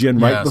 The gen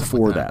right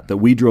before that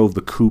we drove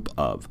the coupe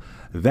of.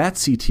 That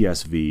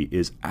CTS-V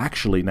is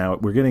actually now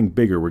we're getting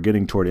bigger. We're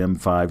getting toward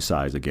M5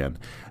 size again.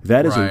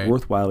 That is a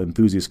worthwhile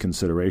enthusiast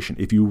consideration.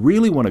 If you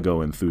really want to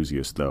go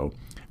enthusiast, though.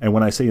 And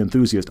when I say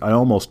enthusiast, I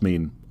almost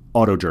mean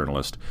auto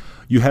journalist.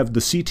 You have the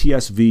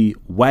CTS-V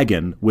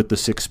wagon with the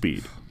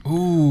 6-speed.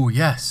 Ooh,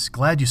 yes.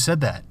 Glad you said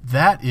that.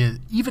 That is,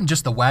 even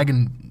just the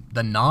wagon,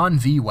 the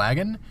non-V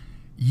wagon,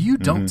 you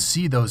don't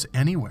see those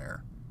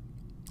anywhere.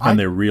 And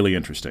they're really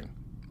interesting.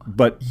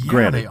 But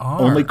granted, they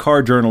are. only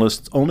car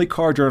journalists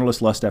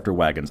lust after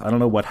wagons. I don't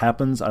know what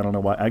happens. I don't know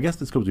why. I guess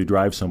it's because we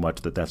drive so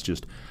much that's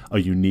just a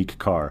unique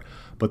car.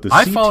 But the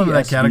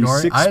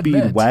CTS-V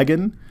 6-speed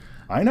wagon...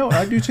 I know,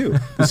 I do too.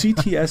 The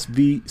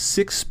CTS-V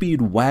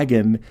 6-speed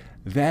wagon,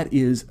 that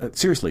is,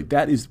 seriously,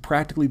 that is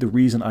practically the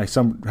reason I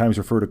sometimes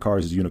refer to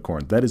cars as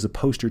unicorns. That is a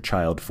poster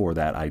child for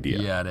that idea.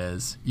 Yeah, it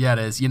is. Yeah, it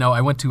is.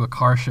 I went to a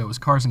car show. It was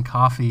Cars and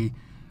Coffee.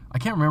 I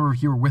can't remember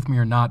if you were with me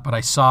or not, but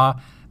I saw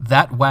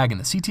that wagon,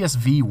 the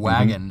CTS-V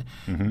wagon,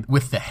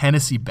 with the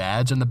Hennessy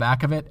badge on the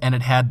back of it, and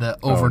it had the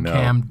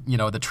overcam,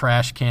 the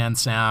trash can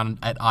sound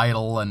at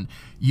idle, and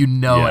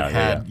it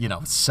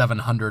had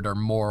 700 or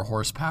more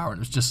horsepower, and it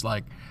was just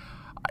like...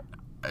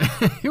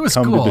 it was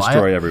cool. Come to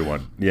destroy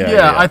everyone.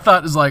 Yeah, I thought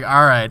it was like,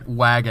 all right,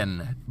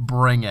 wagon,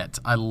 bring it.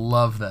 I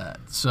love that.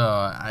 So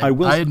I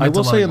will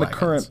say in the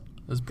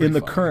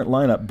current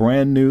lineup,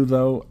 brand new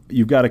though,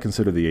 you've got to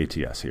consider the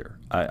ATS here.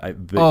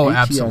 The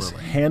ATS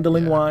absolutely.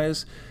 Handling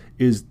wise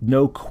is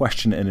no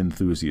question an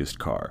enthusiast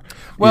car.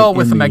 Well,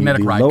 with the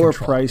magnetic ride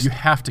control, you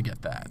have to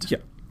get that. Yeah,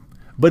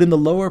 but in the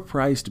lower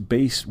priced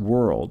base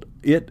world,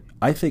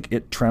 I think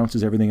it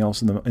trounces everything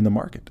else in the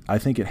market. I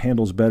think it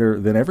handles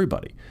better than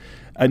everybody.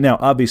 Now,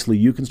 obviously,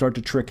 you can start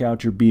to trick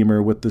out your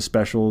Beamer with the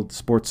special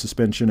sports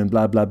suspension and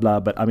blah, blah, blah.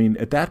 But, I mean,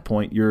 at that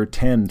point, you're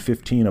 10,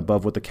 15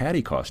 above what the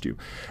Caddy cost you.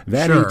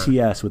 That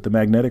ATS with the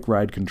magnetic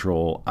ride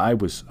control, I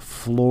was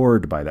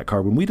floored by that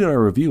car. When we did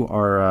our review,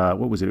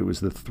 what was it? It was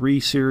the 3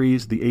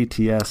 Series, the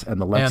ATS,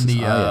 and the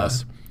Lexus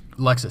IS.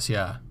 Lexus,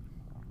 yeah.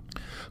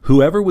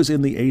 Whoever was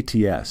in the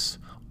ATS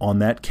on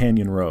that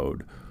Canyon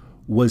Road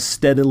was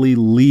steadily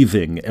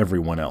leaving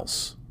everyone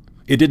else.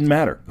 It didn't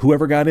matter.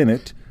 Whoever got in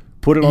it,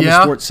 put it on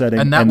the sports setting,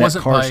 and that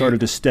car started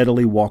to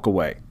steadily walk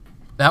away.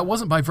 That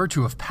wasn't by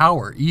virtue of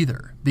power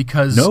either,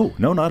 because no,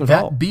 not at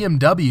all. That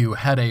BMW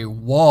had a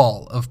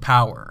wall of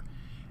power,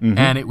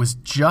 and it was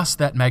just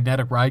that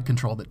magnetic ride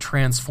control that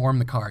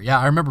transformed the car. Yeah,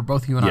 I remember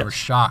both you and I were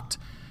shocked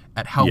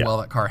at how well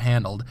that car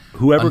handled.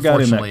 Whoever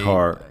got in that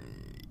car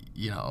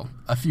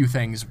a few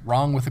things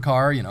wrong with the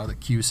car, the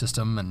Q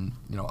system and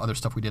other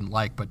stuff we didn't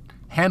like, but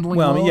handling.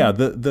 Well, in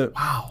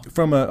that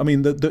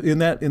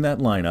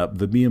lineup,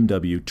 the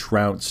BMW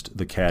trounced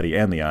the Caddy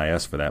and the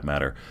IS for that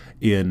matter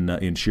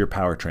in sheer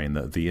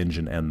powertrain, the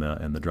engine and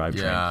the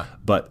drivetrain. Yeah.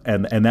 But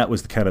and that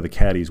was kind of the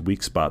Caddy's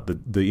weak spot.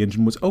 The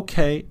engine was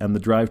okay, and the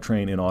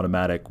drivetrain in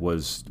automatic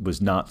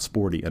was not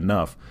sporty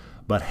enough.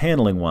 But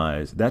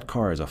handling-wise, that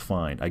car is a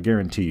find. I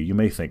guarantee you. You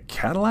may think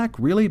Cadillac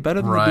really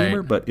better than the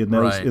Beamer, but in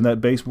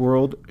that base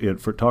world,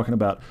 for talking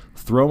about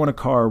throwing a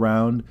car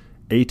around,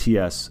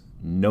 ATS,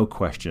 no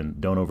question,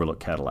 don't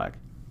overlook Cadillac.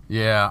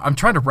 Yeah, I'm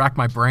trying to rack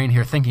my brain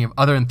here thinking of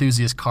other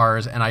enthusiast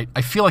cars, and I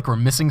feel like we're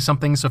missing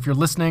something. So if you're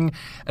listening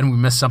and we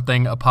missed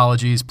something,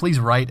 apologies. Please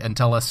write and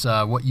tell us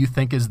what you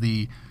think is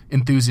the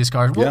enthusiast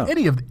cars. Well,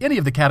 any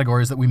of the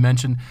categories that we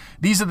mentioned.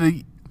 These are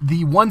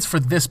the ones for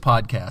this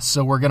podcast.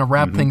 So we're going to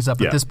wrap things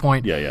up at this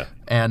point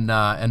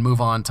and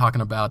move on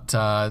talking about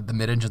the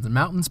Mid-Engines and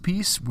Mountains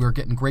piece. We're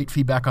getting great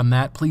feedback on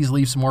that. Please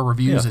leave some more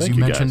reviews, as you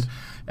mentioned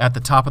at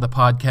the top of the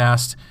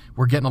podcast.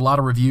 We're getting a lot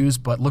of reviews,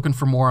 but looking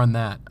for more on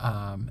that.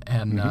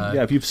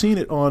 If you've seen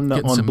it on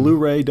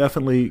Blu-ray,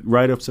 definitely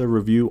write us a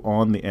review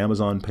on the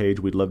Amazon page.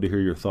 We'd love to hear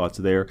your thoughts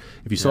there.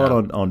 If you saw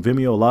it on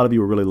Vimeo, a lot of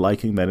you are really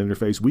liking that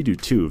interface. We do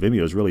too.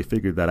 Vimeo's really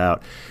figured that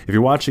out. If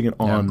you're watching it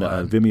on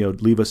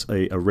Vimeo, leave us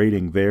a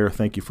rating there.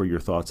 Thank you for your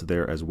thoughts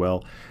there as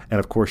well. And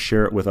of course,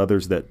 share it with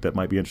others that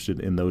might be interested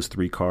in those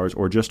three cars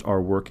or just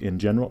our work in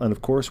general. And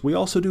of course, we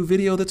also do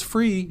video that's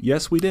free.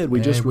 Yes, we did. We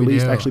just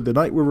released, actually, the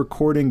night we're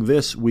recording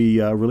this,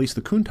 we released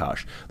the Countach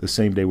the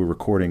same day we're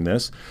recording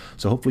this.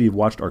 So hopefully you've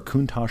watched our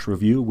Countach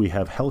review. We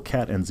have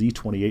Hellcat and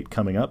Z28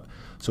 coming up,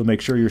 so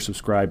make sure you're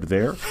subscribed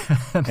there.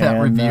 That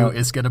review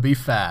is going to be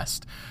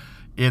fast.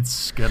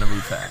 It's going to be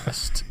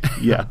fast.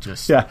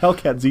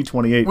 Hellcat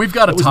Z28. We've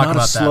got to talk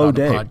about that on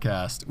the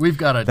podcast. We've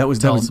got to tell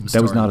some stories.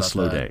 That was not a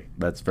slow day.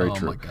 That's very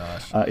true. Oh, my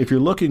gosh. If you're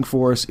looking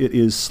for us, it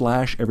is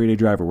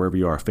 /EverydayDriver, wherever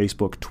you are,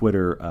 Facebook,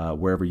 Twitter,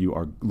 wherever you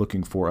are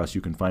looking for us,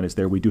 you can find us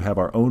there. We do have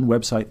our own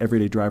website,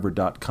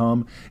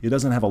 everydaydriver.com. It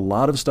doesn't have a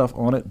lot of stuff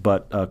on it,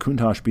 but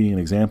Countach being an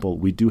example,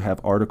 we do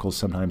have articles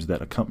sometimes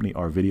that accompany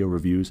our video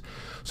reviews.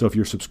 So if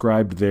you're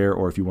subscribed there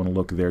or if you want to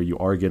look there, you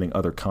are getting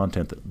other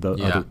content that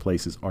the other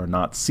places are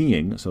not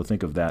seeing. So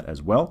think of that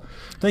as well.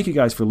 Thank you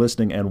guys for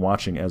listening and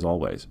watching as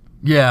always.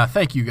 Yeah,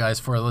 thank you guys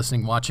for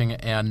listening, watching,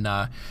 and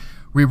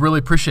we really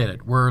appreciate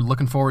it. We're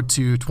looking forward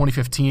to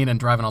 2015 and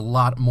driving a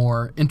lot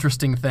more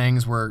interesting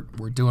things. We're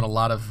doing a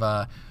lot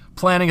of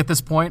planning at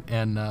this point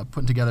and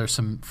putting together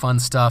some fun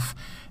stuff.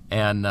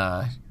 And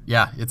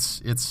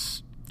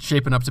it's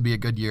shaping up to be a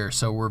good year,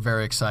 so we're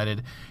very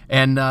excited.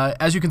 And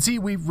as you can see,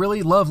 we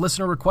really love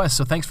listener requests,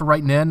 so thanks for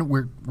writing in.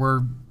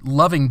 We're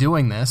loving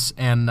doing this,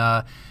 and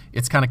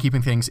it's kind of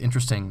keeping things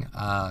interesting.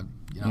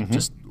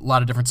 Just a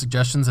lot of different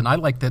suggestions, and I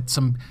like that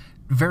some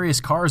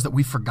various cars that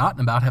we've forgotten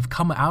about have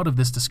come out of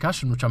this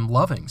discussion, which I'm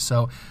loving.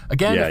 So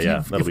again,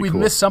 if we've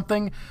missed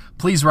something,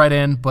 please write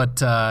in.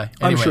 But anyway,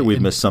 I'm sure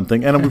we've missed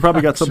something, and we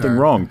probably got something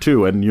wrong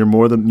too. And you're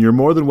more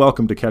than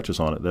welcome to catch us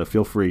on it.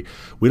 Feel free.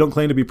 We don't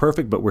claim to be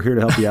perfect, but we're here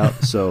to help you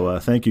out. So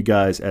thank you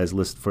guys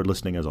for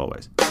listening as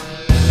always.